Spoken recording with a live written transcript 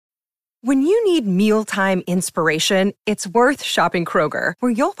When you need mealtime inspiration, it's worth shopping Kroger,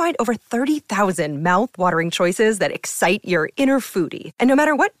 where you'll find over 30,000 mouth-watering choices that excite your inner foodie. And no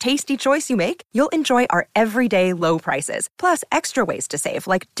matter what tasty choice you make, you'll enjoy our everyday low prices, plus extra ways to save,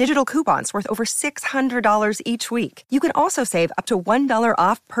 like digital coupons worth over $600 each week. You can also save up to $1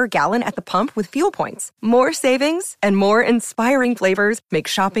 off per gallon at the pump with fuel points. More savings and more inspiring flavors make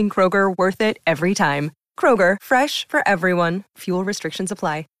shopping Kroger worth it every time. Kroger, fresh for everyone. Fuel restrictions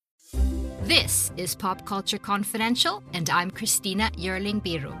apply. This is Pop Culture Confidential, and I'm Christina Yerling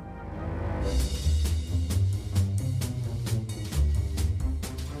Biro.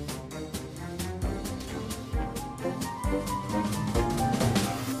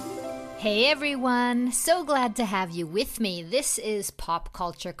 Hey everyone, so glad to have you with me. This is Pop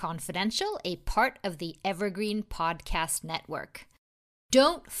Culture Confidential, a part of the Evergreen Podcast Network.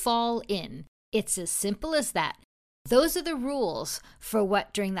 Don't fall in. It's as simple as that. Those are the rules for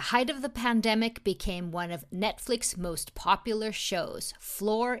what, during the height of the pandemic, became one of Netflix's most popular shows,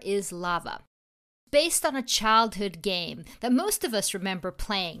 Floor is Lava. Based on a childhood game that most of us remember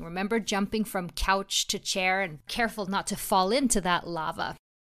playing. Remember jumping from couch to chair and careful not to fall into that lava.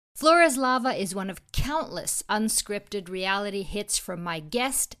 Floor is Lava is one of countless unscripted reality hits from my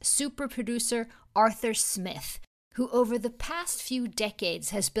guest, super producer Arthur Smith, who over the past few decades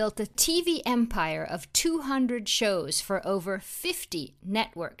has built a TV empire of 200 shows for over 50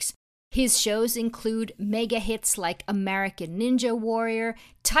 networks. His shows include mega hits like American Ninja Warrior,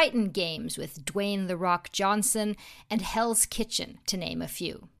 Titan Games with Dwayne "The Rock" Johnson, and Hell's Kitchen, to name a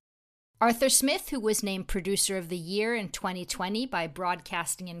few. Arthur Smith, who was named Producer of the Year in 2020 by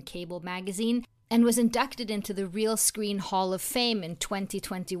Broadcasting and Cable magazine, and was inducted into the Real Screen Hall of Fame in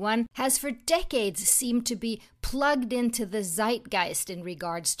 2021, has for decades seemed to be plugged into the zeitgeist in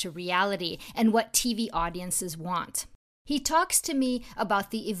regards to reality and what TV audiences want. He talks to me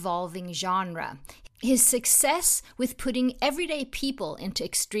about the evolving genre, his success with putting everyday people into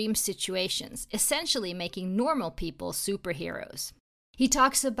extreme situations, essentially making normal people superheroes. He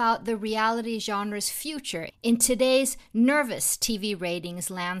talks about the reality genre's future in today's nervous TV ratings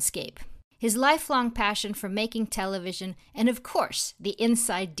landscape, his lifelong passion for making television, and of course, the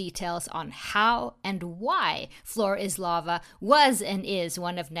inside details on how and why Floor is Lava was and is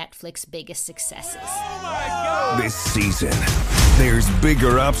one of Netflix's biggest successes. Oh my God! This season, there's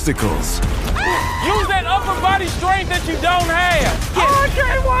bigger obstacles. Use that upper body strength that you don't have!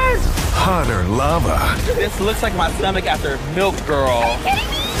 Okay, what? Hotter lava. This looks like my stomach after Milk Girl. Are you kidding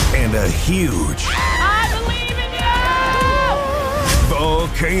me? And a huge I believe in you!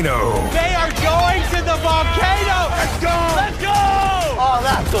 volcano. They are going to the volcano! Let's go! Let's go! Oh,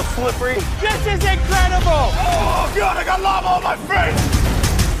 that's so slippery. This is incredible! Oh, God, I got lava on my face!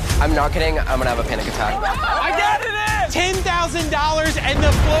 I'm not kidding. I'm gonna have a panic attack. I got it in! $10,000 and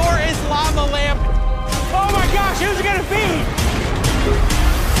the floor is lava lamp. Oh my gosh, who's it gonna be?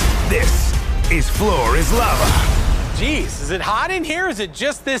 This is Floor is Lava. Jeez, is it hot in here or is it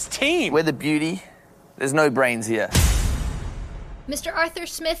just this team? We're the beauty. There's no brains here. Mr. Arthur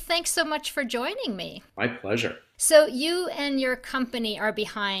Smith, thanks so much for joining me. My pleasure. So you and your company are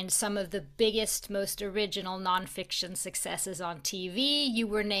behind some of the biggest, most original nonfiction successes on TV. You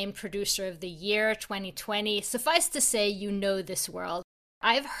were named Producer of the Year 2020. Suffice to say, you know this world.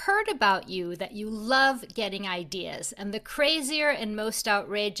 I've heard about you that you love getting ideas, and the crazier and most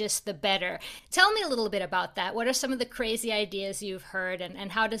outrageous, the better. Tell me a little bit about that. What are some of the crazy ideas you've heard,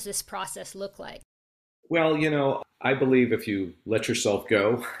 and how does this process look like? Well, I believe if you let yourself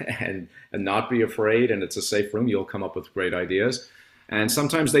go and not be afraid, and it's a safe room, you'll come up with great ideas. And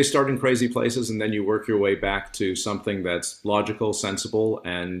sometimes they start in crazy places, and then you work your way back to something that's logical, sensible,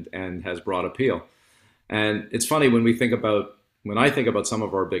 and has broad appeal. And it's funny when I think about some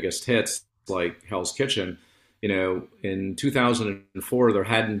of our biggest hits, like Hell's Kitchen, in 2004, there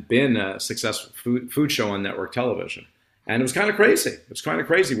hadn't been a successful food show on network television. And it was kind of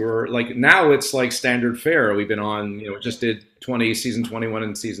crazy. We were like, now it's like standard fare. We've been on, we just did season 21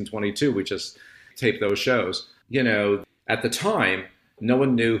 and season 22. We just taped those shows. At the time, no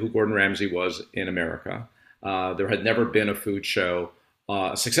one knew who Gordon Ramsay was in America. There had never been a food show,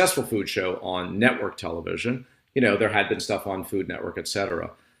 a successful food show on network television. There had been stuff on Food Network,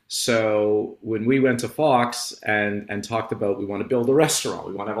 etc. So when we went to Fox and talked about, we want to build a restaurant,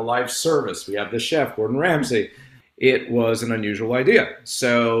 we want to have a live service, we have the chef, Gordon Ramsay, it was an unusual idea.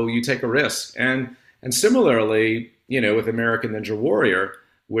 So you take a risk. And similarly, with American Ninja Warrior,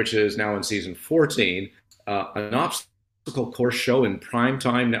 which is now in season 14, an obstacle course show in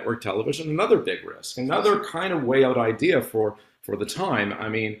primetime network television, another big risk, another kind of way out idea for the time. I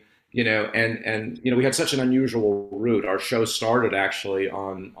mean, We had such an unusual route. Our show started actually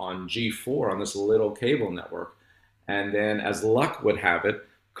on G4 on this little cable network. And then as luck would have it,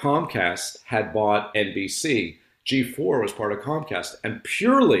 Comcast had bought NBC. G4 was part of Comcast. And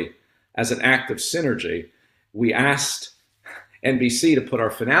purely as an act of synergy, we asked NBC to put our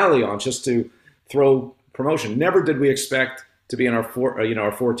finale on just to throw promotion. Never did we expect to be in our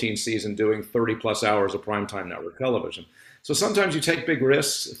 14th season doing 30 plus hours of primetime network television. So sometimes you take big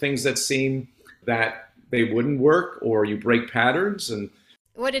risks, things that seem that they wouldn't work, or you break patterns. And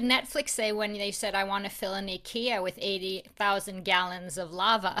what did Netflix say when they said, I want to fill an IKEA with 80,000 gallons of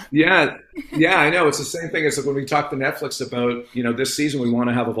lava? Yeah, I know. It's the same thing as when we talked to Netflix about, this season we want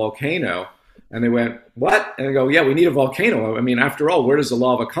to have a volcano. And they went, what? And I go, yeah, we need a volcano. I mean, after all, where does the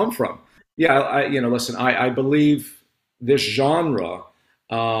lava come from? Yeah, listen, I believe this genre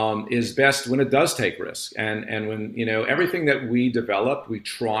is best when it does take risks. And when, everything that we develop, we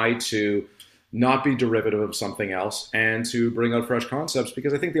try to not be derivative of something else and to bring out fresh concepts,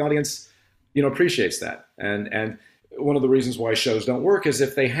 because I think the audience, appreciates that. And one of the reasons why shows don't work is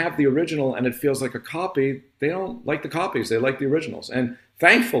if they have the original and it feels like a copy, they don't like the copies, they like the originals. And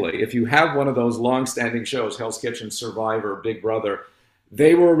thankfully, if you have one of those long-standing shows, Hell's Kitchen, Survivor, Big Brother,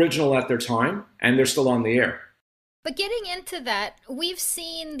 they were original at their time and they're still on the air. But getting into that, we've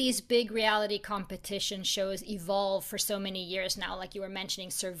seen these big reality competition shows evolve for so many years now, like you were mentioning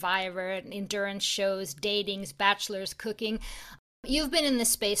Survivor, endurance shows, datings, bachelors, cooking. You've been in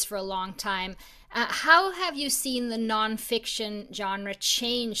this space for a long time. How have you seen the nonfiction genre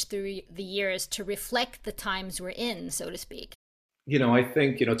change through the years to reflect the times we're in, so to speak? I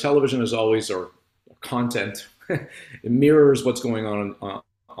think, television is always, or content, it mirrors what's going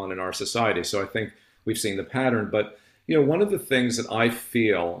on in our society. So I think we've seen the pattern. But, one of the things that I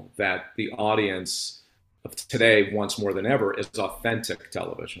feel that the audience of today wants more than ever is authentic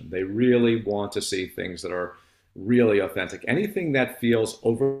television. They really want to see things that are really authentic. Anything that feels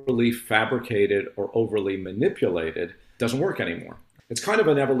overly fabricated or overly manipulated doesn't work anymore. It's kind of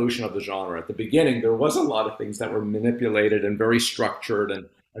an evolution of the genre. At the beginning, there was a lot of things that were manipulated and very structured and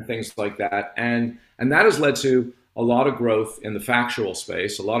things like that. And that has led to a lot of growth in the factual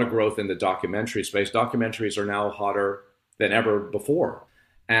space, a lot of growth in the documentary space. Documentaries are now hotter than ever before.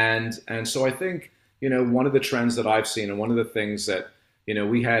 And so I think, one of the trends that I've seen, and one of the things that,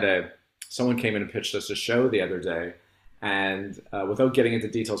 we had someone came in and pitched us a show the other day, and without getting into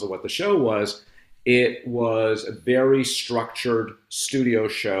details of what the show was, it was a very structured studio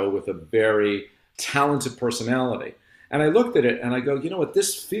show with a very talented personality. And I looked at it and I go,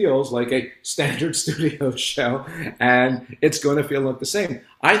 this feels like a standard studio show, and it's going to feel like the same.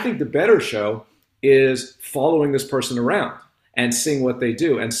 I think the better show is following this person around and seeing what they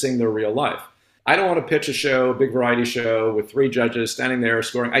do and seeing their real life. I don't want to pitch a show, a big variety show with 3 judges standing there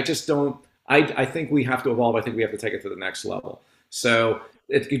scoring. I just don't. I think we have to evolve. I think we have to take it to the next level. So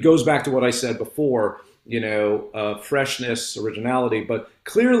it goes back to what I said before, freshness, originality, but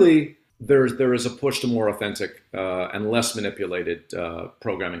clearly there is a push to more authentic and less manipulated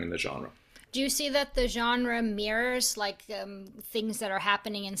programming in the genre. Do you see that the genre mirrors things that are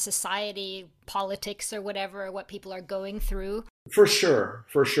happening in society, politics or whatever, what people are going through? For sure.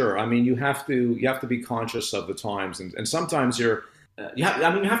 I mean, you have to be conscious of the times, and sometimes you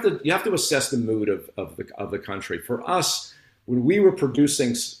have to assess the mood of the country. For us, when we were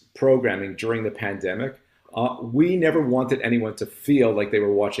producing programming during the pandemic, we never wanted anyone to feel like they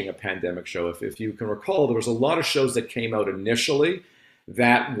were watching a pandemic show. If you can recall, there was a lot of shows that came out initially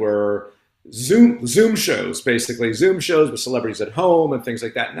that were Zoom shows, basically Zoom shows with celebrities at home and things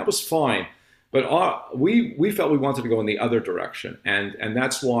like that, and that was fine. But we felt we wanted to go in the other direction, and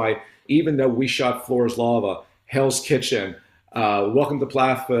that's why, even though we shot Floor's Lava, Hell's Kitchen, Welcome to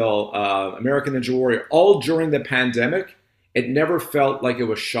Plathville, American Ninja Warrior, all during the pandemic, it never felt like it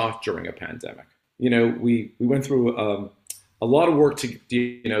was shot during a pandemic. We went through a lot of work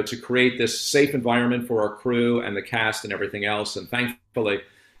to create this safe environment for our crew and the cast and everything else. And thankfully,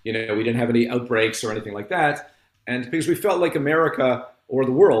 we didn't have any outbreaks or anything like that. And because we felt like America or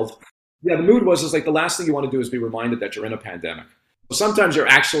the world, the mood was like the last thing you want to do is be reminded that you're in a pandemic. Sometimes you're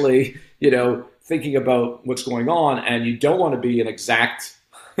actually, thinking about what's going on, and you don't want to be an exact,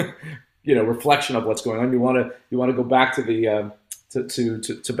 reflection of what's going on. You want to go back to the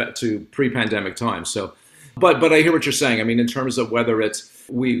to pre-pandemic times. So, but I hear what you're saying. I mean, in terms of whether it's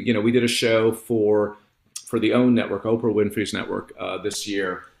we did a show for the OWN network, Oprah Winfrey's network, this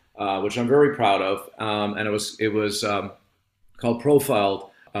year, which I'm very proud of, and it was called Profiled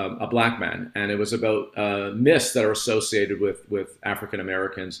a Black Man, and it was about myths that are associated with African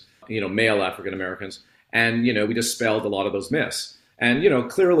Americans, male African Americans, and we dispelled a lot of those myths. And,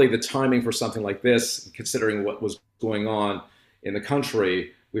 clearly the timing for something like this, considering what was going on in the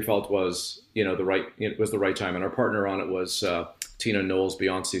country, we felt was, it was the right time. And our partner on it was Tina Knowles,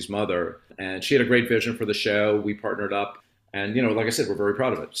 Beyonce's mother. And she had a great vision for the show. We partnered up. And, like I said, we're very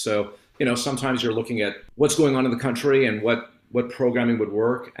proud of it. So, sometimes you're looking at what's going on in the country and what programming would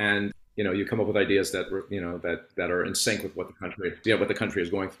work. And, you come up with ideas that, that are in sync with what the country is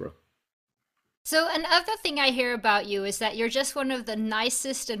going through. So another thing I hear about you is that you're just one of the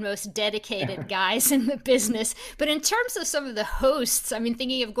nicest and most dedicated guys in the business. But in terms of some of the hosts, I mean,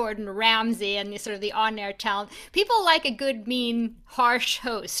 thinking of Gordon Ramsay and sort of the on-air talent, people like a good, mean, harsh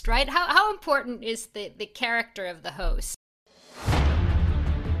host, right? How important is the character of the host?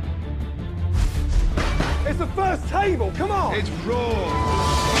 It's the first table, come on! It's raw!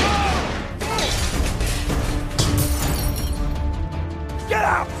 Get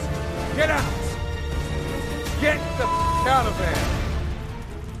out! Get out! Get the out of there!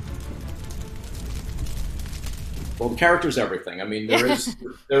 Well, the character's everything. I mean, there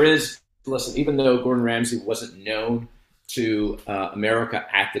is, listen, even though Gordon Ramsay wasn't known to America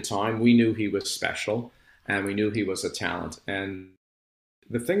at the time, we knew he was special and we knew he was a talent. And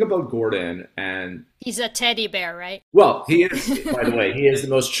the thing about Gordon, and he's a teddy bear, right? Well, he is, by the way, he is the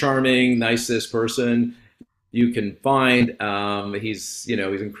most charming, nicest person you can find. He's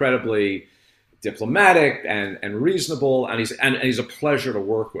incredibly diplomatic and reasonable, and he's a pleasure to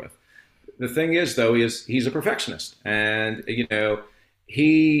work with. The thing is, though, he's a perfectionist, and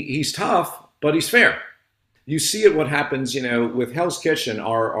he's tough, but he's fair. You see it what happens, with Hell's Kitchen.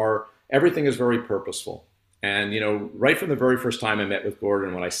 Our everything is very purposeful, and right from the very first time I met with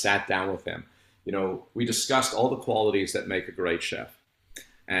Gordon, when I sat down with him, we discussed all the qualities that make a great chef,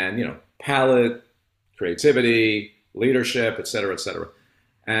 and palate, creativity, leadership, et cetera, et cetera.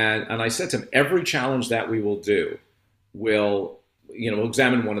 And I said to him, every challenge that we will do will,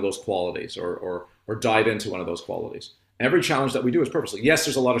 examine one of those qualities or dive into one of those qualities. Every challenge that we do is purposely. Yes,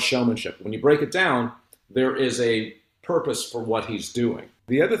 there's a lot of showmanship. When you break it down, there is a purpose for what he's doing.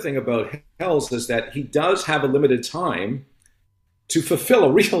 The other thing about Hell's is that he does have a limited time to fulfill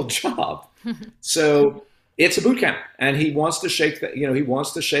a real job. So it's a boot camp, and he wants to shake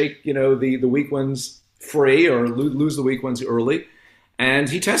the weak ones free or lose the weak ones early. And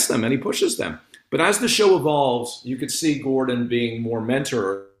he tests them and he pushes them. But as the show evolves, you could see Gordon being more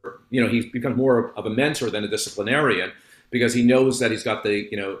mentor. He's become more of a mentor than a disciplinarian, because he knows that he's got the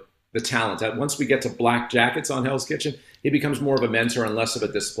talent. Once we get to Black Jackets on Hell's Kitchen, he becomes more of a mentor and less of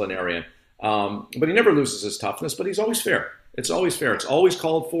a disciplinarian. But he never loses his toughness, but he's always fair. It's always fair. It's always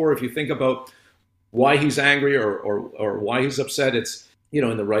called for. If you think about why he's angry or why he's upset, it's,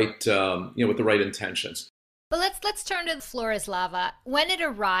 in the right, with the right intentions. But let's turn to The Floor is Lava. When it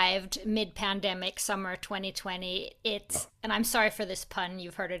arrived mid-pandemic, summer 2020, and I'm sorry for this pun,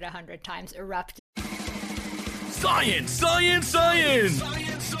 you've heard it 100 times, erupted. Science, science, science!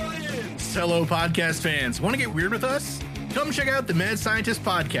 Science, science! Hello, podcast fans. Want to get weird with us? Come check out the Mad Scientist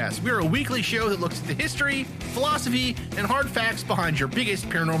Podcast. We're a weekly show that looks at the history, philosophy, and hard facts behind your biggest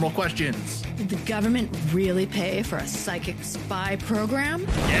paranormal questions. Did the government really pay for a psychic spy program?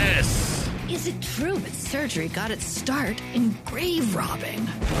 Yes! Is it true that surgery got its start in grave robbing?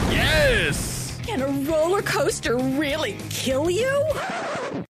 Yes! Can a roller coaster really kill you?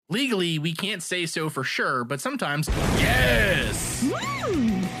 Legally, we can't say so for sure, but sometimes, yes!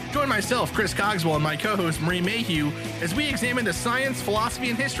 Join myself, Chris Cogswell, and my co-host, Marie Mayhew, as we examine the science, philosophy,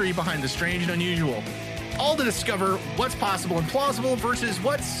 and history behind the strange and unusual. All to discover what's possible and plausible versus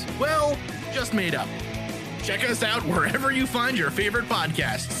what's, well, just made up. Check us out wherever you find your favorite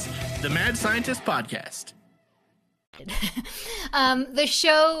podcasts. The Mad Scientist Podcast. The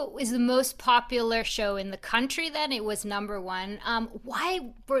show is the most popular show in the country then. It was number one. Why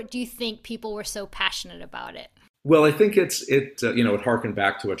do you think people were so passionate about it? Well, I think it harkened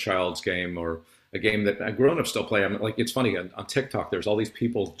back to a child's game, or a game that grown-ups still play. It's funny, on TikTok, there's all these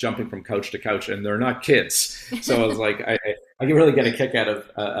people jumping from couch to couch, and they're not kids. So I was like, I can really get a kick out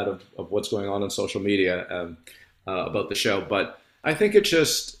of what's going on social media about the show. But I think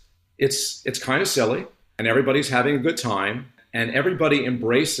it's kind of silly, and everybody's having a good time, and everybody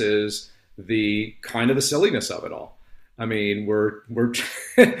embraces the silliness of it all. I mean,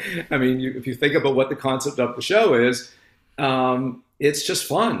 if you think about what the concept of the show is, it's just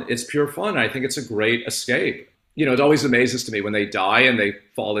fun. It's pure fun. I think it's a great escape. It always amazes to me when they die and they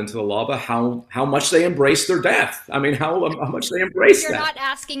fall into the lava, how much they embrace their death. I mean, how much they embrace that. You're not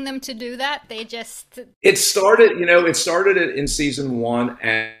asking them to do that. They just... It started in season 1,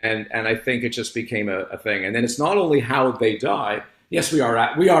 and I think it just became a thing. And then it's not only how they die, Yes, we are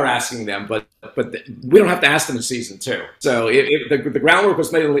asking them, but we don't have to ask them in season 2. So if the groundwork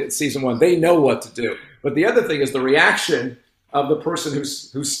was made in season 1, they know what to do. But the other thing is the reaction of the person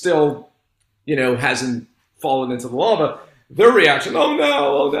who's still, hasn't fallen into the lava. Their reaction, oh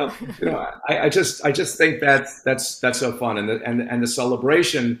no. I just think that's so fun, and the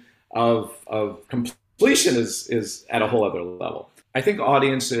celebration of completion is at a whole other level. I think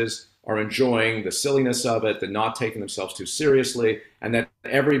audiences are enjoying the silliness of it, the not taking themselves too seriously, and that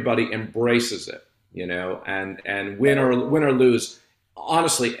everybody embraces it, and win or lose.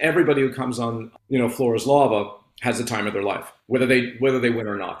 Honestly, everybody who comes on, Floor is Lava has the time of their life, whether they win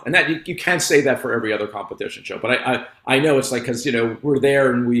or not. And that you can't say that for every other competition show. But I know it's like, because, we're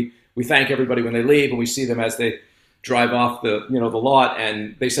there and we thank everybody when they leave, and we see them as they drive off the lot,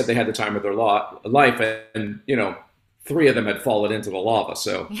 and they said they had the time of their life, and 3 of them had fallen into the lava.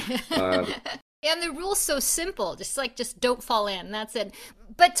 So, and the rule's so simple, just don't fall in. That's it.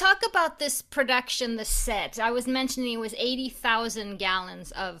 But talk about this production, the set. I was mentioning it was 80,000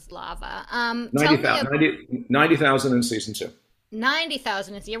 gallons of lava. 90,000 in season 2.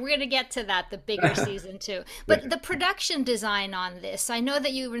 90,000 is, yeah, we're going to get to that, the bigger season 2. But the production design on this, I know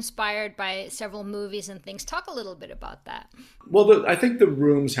that you were inspired by several movies and things. Talk a little bit about that. Well, I think the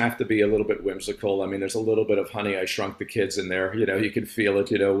rooms have to be a little bit whimsical. I mean, there's a little bit of Honey, I Shrunk the Kids in there. You can feel it.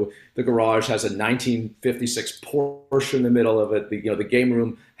 The garage has a 1956 Porsche in the middle of it. The game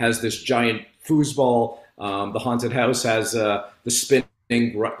room has this giant foosball. The haunted house has the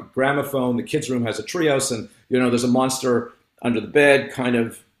spinning gramophone. The kids' room has a treehouse, and there's a monster under the bed, kind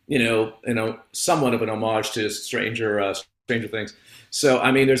of, somewhat of an homage to Stranger Things. So,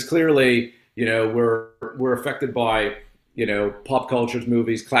 I mean, there's clearly, we're affected by, pop culture's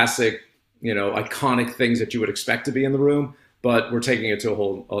movies, classic, iconic things that you would expect to be in the room, but we're taking it to a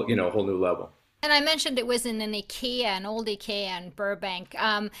whole new level. And I mentioned it was in an old IKEA in Burbank.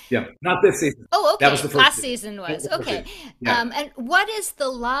 Yeah, not this season. Oh, okay. That was the first Last season was. Okay. Yeah. And what is the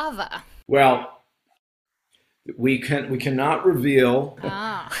lava? Well, we cannot reveal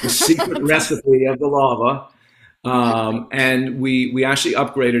the secret recipe of the lava, and we actually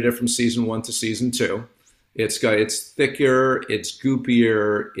upgraded it from season 1 to season 2. It's thicker, it's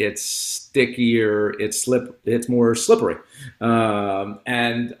goopier, it's stickier, it's more slippery,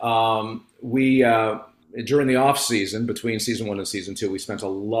 and we during the off season between season 1 and season 2, we spent a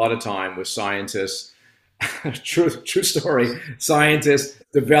lot of time with scientists. True story. Scientists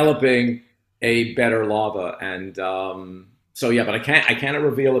developing a better lava, and but I cannot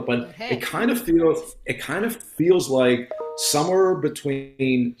reveal it, but it kind of feels like somewhere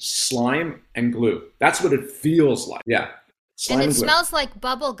between slime and glue. That's what it feels like. Yeah. And it smells like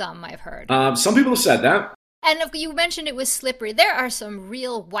bubble gum, I've heard. Some people have said that. And you mentioned it was slippery. There are some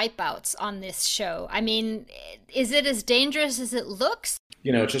real wipeouts on this show. I mean, is it as dangerous as it looks?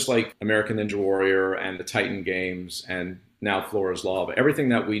 Just like American Ninja Warrior and the Titan games and now Floor is Lava, everything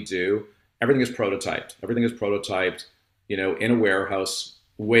that we do, everything is prototyped. Everything is prototyped, in a warehouse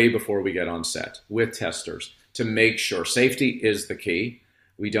way before we get on set with testers to make sure safety is the key.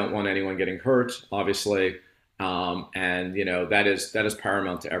 We don't want anyone getting hurt, obviously, and that is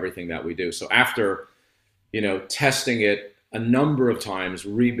paramount to everything that we do. So after, testing it a number of times,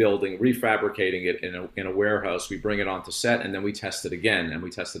 rebuilding, refabricating it in a warehouse, we bring it onto set, and then we test it again, and we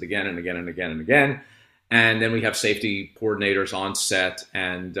test it again and again and again and again, and then we have safety coordinators on set,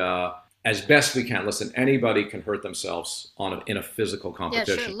 and as best we can. Listen, anybody can hurt themselves in a physical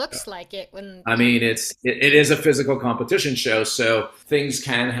competition. Yeah, sure looks like it. I mean, it is a physical competition show, so things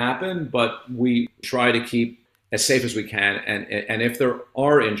can happen, but we try to keep as safe as we can. And if there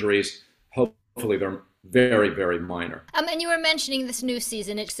are injuries, hopefully they're very, very minor. And you were mentioning this new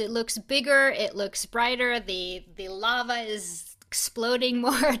season. It looks bigger. It looks brighter. The lava is exploding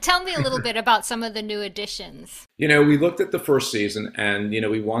more. Tell me a little bit about some of the new additions. We looked at the first season, and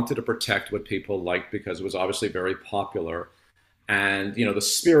we wanted to protect what people liked because it was obviously very popular, and the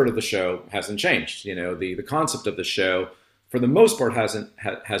spirit of the show hasn't changed. The concept of the show for the most part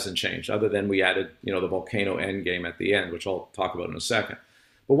hasn't changed, other than we added the volcano end game at the end, which I'll talk about in a second.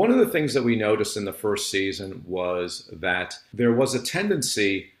 But one of the things that we noticed in the first season was that there was a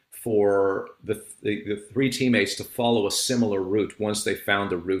tendency for the 3 teammates to follow a similar route once they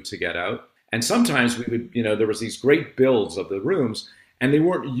found a route to get out. And sometimes we would, there was these great builds of the rooms, and they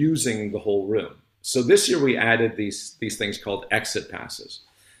weren't using the whole room. So this year we added these things called exit passes.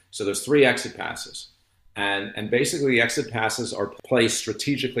 So there's 3 exit passes. And basically the exit passes are placed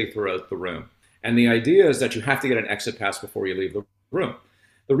strategically throughout the room. And the idea is that you have to get an exit pass before you leave the room.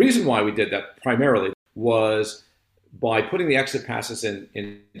 The reason why we did that primarily was by putting the exit passes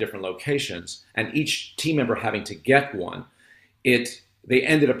in different locations and each team member having to get one, they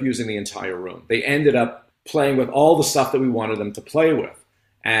ended up using the entire room. They ended up playing with all the stuff that we wanted them to play with.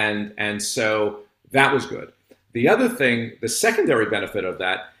 And so that was good. The other thing, the secondary benefit of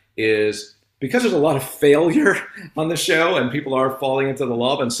that is because there's a lot of failure on the show and people are falling into the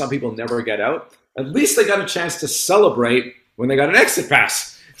lava and some people never get out, at least they got a chance to celebrate when they got an exit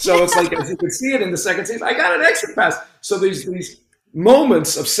pass. So it's like, as you can see it in the second season, I got an exit pass. So there's these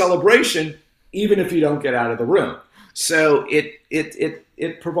moments of celebration, even if you don't get out of the room. So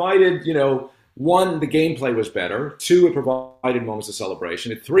it provided, one, the gameplay was better. Two, it provided moments of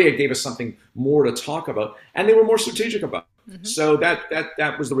celebration. And three, it gave us something more to talk about, and they were more strategic about it. Mm-hmm. So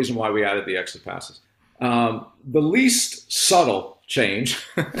that was the reason why we added the exit passes. The least subtle change,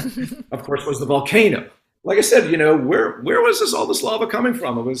 of course, was the volcano. Like I said, where was all this lava coming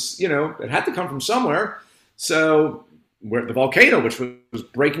from? It was, it had to come from somewhere. So where the volcano, which was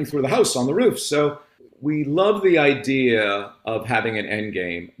breaking through the house on the roof. So we love the idea of having an end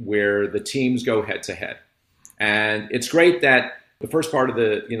game where the teams go head to head. And it's great that the first part of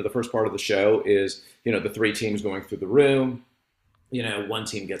the show is, the three teams going through the room. One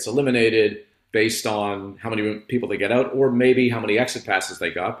team gets eliminated based on how many people they get out, or maybe how many exit passes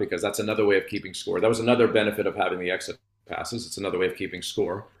they got, because that's another way of keeping score. That was another benefit of having the exit passes. It's another way of keeping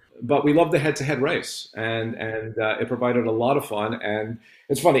score. But we love the head-to-head race, and it provided a lot of fun. And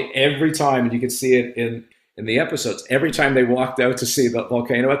it's funny, every time, and you could see it in the episodes, every time they walked out to see the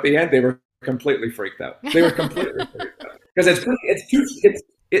volcano at the end, they were completely freaked out. They were completely freaked out. Because it's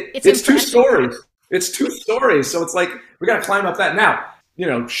two stories. It's two stories. So it's like, we got to climb up that. Now,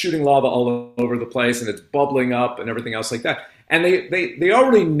 shooting lava all over the place, and it's bubbling up and everything else like that. And they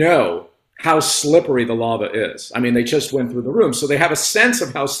already know how slippery the lava is. I mean, they just went through the room, so they have a sense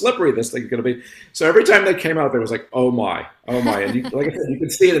of how slippery this thing is going to be. So every time they came out, there was like, oh my. And like I said, you can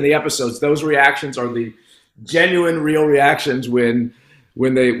see it in the episodes. Those reactions are the genuine, real reactions when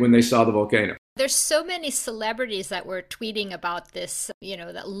they saw the volcano. There's so many celebrities that were tweeting about this,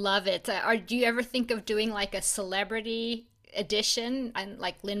 that love it. Do you ever think of doing like a celebrity edition, and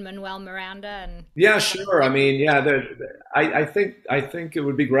like Lin-Manuel Miranda? And yeah, sure. I mean, I think it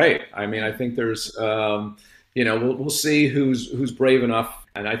would be great. I mean, I think there's we'll see who's brave enough,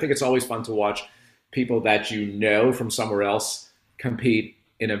 and I think it's always fun to watch people that from somewhere else compete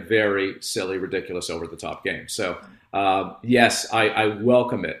in a very silly, ridiculous, over the top game. So yes, I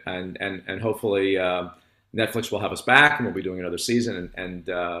welcome it, and hopefully Netflix will have us back, and we'll be doing another season, and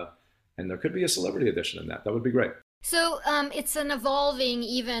there could be a celebrity edition in that. That would be great. So it's an evolving,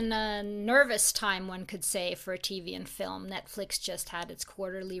 even nervous time, one could say, for TV and film. Netflix just had its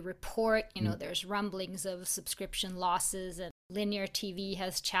quarterly report. There's rumblings of subscription losses, and linear TV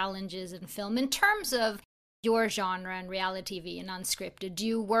has challenges in film. In terms of your genre and reality TV and unscripted, do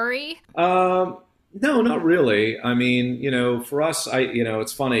you worry? No, not really. I mean, for us,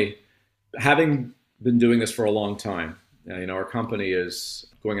 it's funny, having been doing this for a long time. Our company is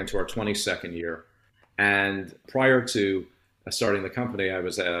going into our 22nd year. And prior to starting the company, I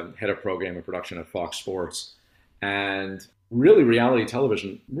was head of program and production at Fox Sports. And really, reality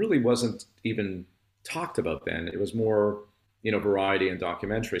television really wasn't even talked about then. It was more, variety and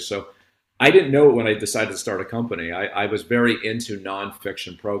documentary. So I didn't know it when I decided to start a company. I was very into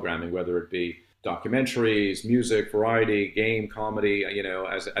nonfiction programming, whether it be documentaries, music, variety, game, comedy.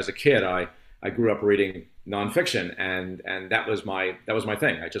 As a kid, I grew up reading nonfiction, and that was my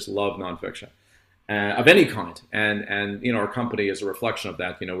thing. I just love nonfiction. Of any kind, and our company is a reflection of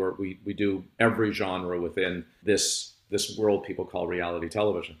that. We do every genre within this world people call reality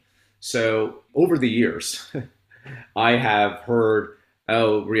television. So over the years, I have heard,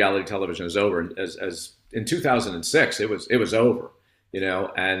 oh, reality television is over. As in 2006, it was over.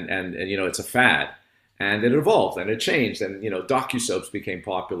 And it's a fad, and it evolved and it changed, and docusoaps became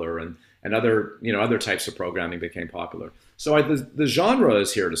popular, and other types of programming became popular. So the genre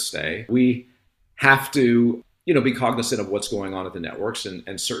is here to stay. We have to, be cognizant of what's going on at the networks,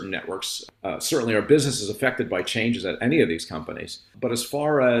 and certain networks. Certainly our business is affected by changes at any of these companies. But as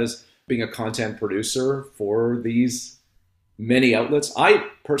far as being a content producer for these many outlets, I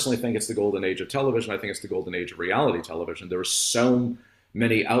personally think it's the golden age of television. I think it's the golden age of reality television. There are so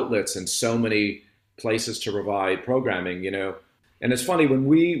many outlets and so many places to provide programming, And it's funny, when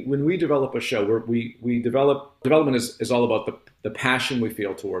we develop a show, development is all about the passion we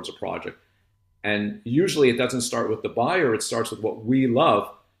feel towards a project. And usually it doesn't start with the buyer, it starts with what we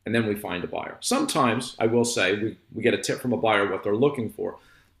love, and then we find a buyer. Sometimes, I will say, we get a tip from a buyer what they're looking for,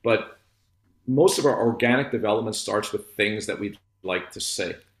 but most of our organic development starts with things that we'd like to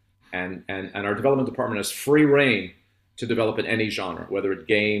see. And our development department has free reign to develop in any genre, whether it's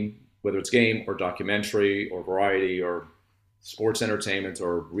game or documentary or variety or sports entertainment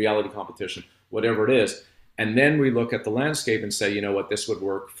or reality competition, whatever it is. And then we look at the landscape and say, you know what, this would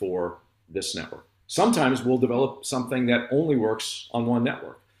work for this network. Sometimes we'll develop something that only works on one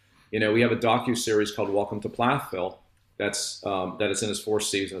network. You know, we have a docu-series called Welcome to Plathville that is in its 4th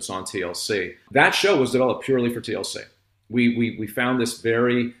season. It's on TLC. That show was developed purely for TLC. We found this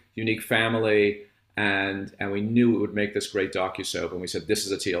very unique family, and we knew it would make this great docu-soap. And we said, this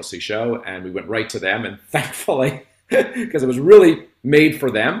is a TLC show. And we went right to them. And thankfully, because it was really made for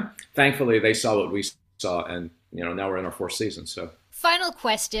them, thankfully they saw what we saw. And, you know, now we're in our 4th season. So. Final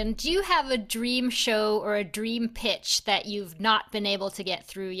question. Do you have a dream show or a dream pitch that you've not been able to get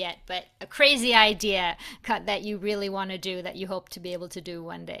through yet, but a crazy idea that you really want to do, that you hope to be able to do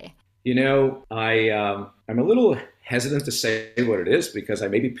one day? You know, I'm a little hesitant to say what it is because I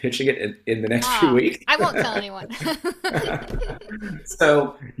may be pitching it in the next few weeks. I won't tell anyone.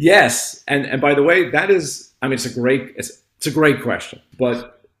 So, yes. And by the way, that is, I mean, it's a great question,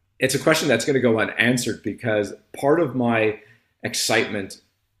 but it's a question that's going to go unanswered because part of my excitement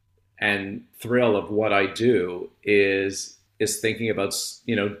and thrill of what I do is thinking about,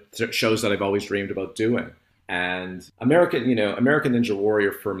 you know, shows that I've always dreamed about doing. And American Ninja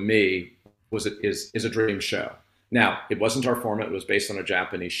Warrior for me is a dream show. Now, it wasn't our format. It was based on a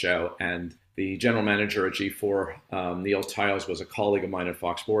Japanese show. And the general manager at G4, Neil Tiles, was a colleague of mine at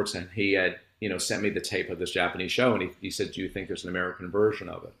Fox Sports. And he had, you know, sent me the tape of this Japanese show. And he said, do you think there's an American version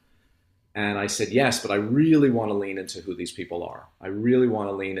of it? And I said, yes, but I really want to lean into who these people are. I really want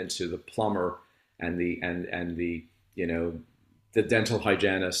to lean into the plumber and the you know, the dental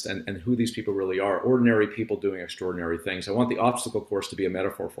hygienist and who these people really are, ordinary people doing extraordinary things. I want the obstacle course to be a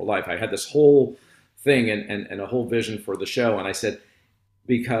metaphor for life. I had this whole thing and a whole vision for the show. And I said,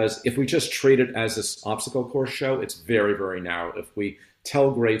 because if we just treat it as this obstacle course show, it's very, very narrow. If we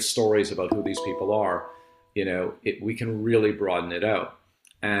tell great stories about who these people are, you know, we can really broaden it out.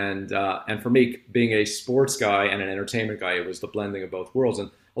 And for me, being a sports guy and an entertainment guy, it was the blending of both worlds. And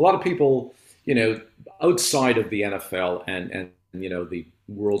a lot of people, you know, outside of the NFL and you know, the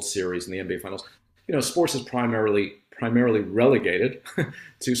World Series and the NBA Finals, you know, sports is primarily relegated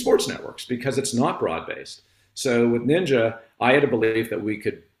to sports networks because it's not broad-based. So with Ninja, I had a belief that we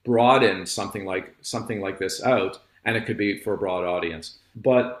could broaden something like this out, and it could be for a broad audience.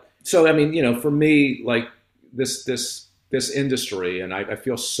 But so, I mean, you know, for me, like this industry, and I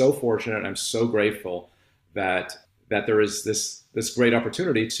feel so fortunate and I'm so grateful that there is this great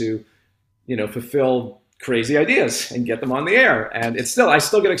opportunity to, you know, fulfill crazy ideas and get them on the air. And I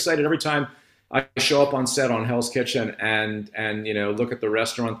still get excited every time I show up on set on Hell's Kitchen and you know, look at the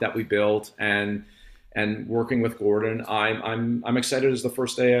restaurant that we built and working with Gordon. I'm excited as the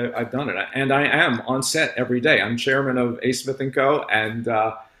first day I've done it. And I am on set every day. I'm chairman of A. Smith & Co. And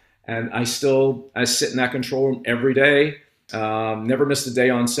I sit in that control room every day. Never missed a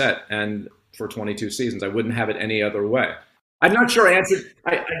day on set. And for 22 seasons, I wouldn't have it any other way. I'm not sure I answered.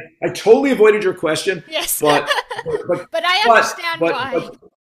 I totally avoided your question. Yes, but I understand why.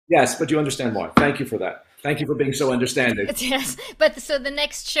 Yes, but you understand why. Thank you for that. Thank you for being so understanding. Yes, but so the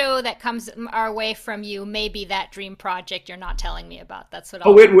next show that comes our way from you may be that dream project you're not telling me about. That's what.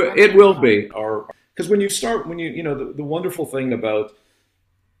 It will be. Because when you know, the wonderful thing about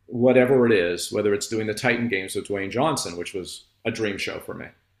whatever it is, whether it's doing the Titan Games with Dwayne Johnson, which was a dream show for me.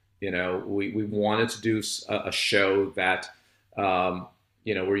 You know, we wanted to do a show that.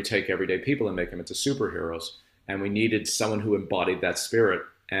 You know, where you take everyday people and make them into superheroes. And we needed someone who embodied that spirit,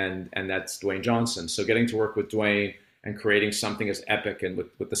 and that's Dwayne Johnson. So getting to work with Dwayne and creating something as epic and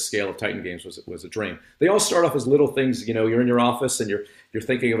with the scale of Titan Games was a dream. They all start off as little things. You know, you're in your office and you're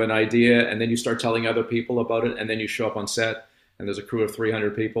thinking of an idea, and then you start telling other people about it, and then you show up on set and there's a crew of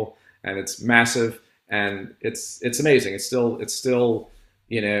 300 people, and it's massive, and it's amazing. It's still.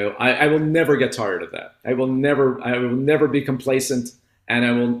 You know, I will never get tired of that. I will never be complacent, and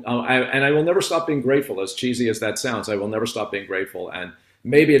I will never stop being grateful. As cheesy as that sounds, I will never stop being grateful. And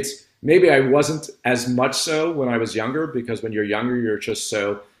maybe I wasn't as much so when I was younger, because when you're younger, you're just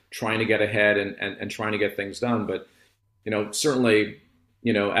so trying to get ahead and trying to get things done. But, you know, certainly,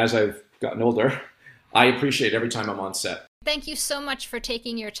 you know, as I've gotten older, I appreciate every time I'm on set. Thank you so much for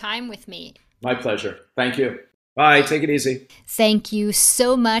taking your time with me. My pleasure. Thank you. Bye. Take it easy. Thank you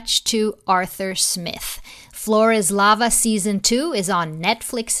so much to Arthur Smith. Floor is Lava Season 2 is on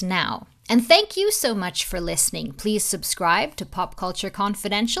Netflix now. And thank you so much for listening. Please subscribe to Pop Culture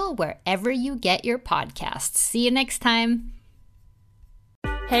Confidential wherever you get your podcasts. See you next time.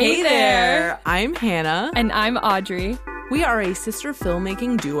 Hey there. I'm Hannah. And I'm Audrey. We are a sister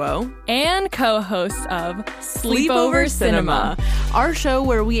filmmaking duo and co-hosts of Sleepover Cinema, our show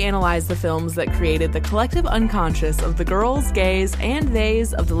where we analyze the films that created the collective unconscious of the girls, gays, and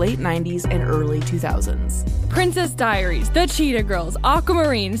theys of the late 90s and early 2000s. Princess Diaries, The Cheetah Girls,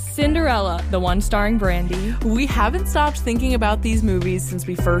 Aquamarine, Cinderella, the one starring Brandy. We haven't stopped thinking about these movies since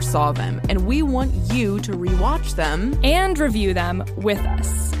we first saw them, and we want you to rewatch them and review them with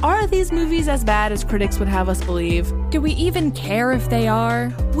us. Are these movies as bad as critics would have us believe? Do we even care if they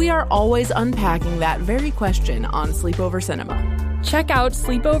are? We are always unpacking that very question on Sleepover Cinema. Check out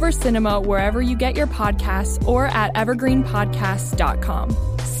Sleepover Cinema wherever you get your podcasts or at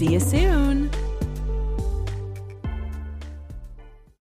evergreenpodcasts.com. See you soon.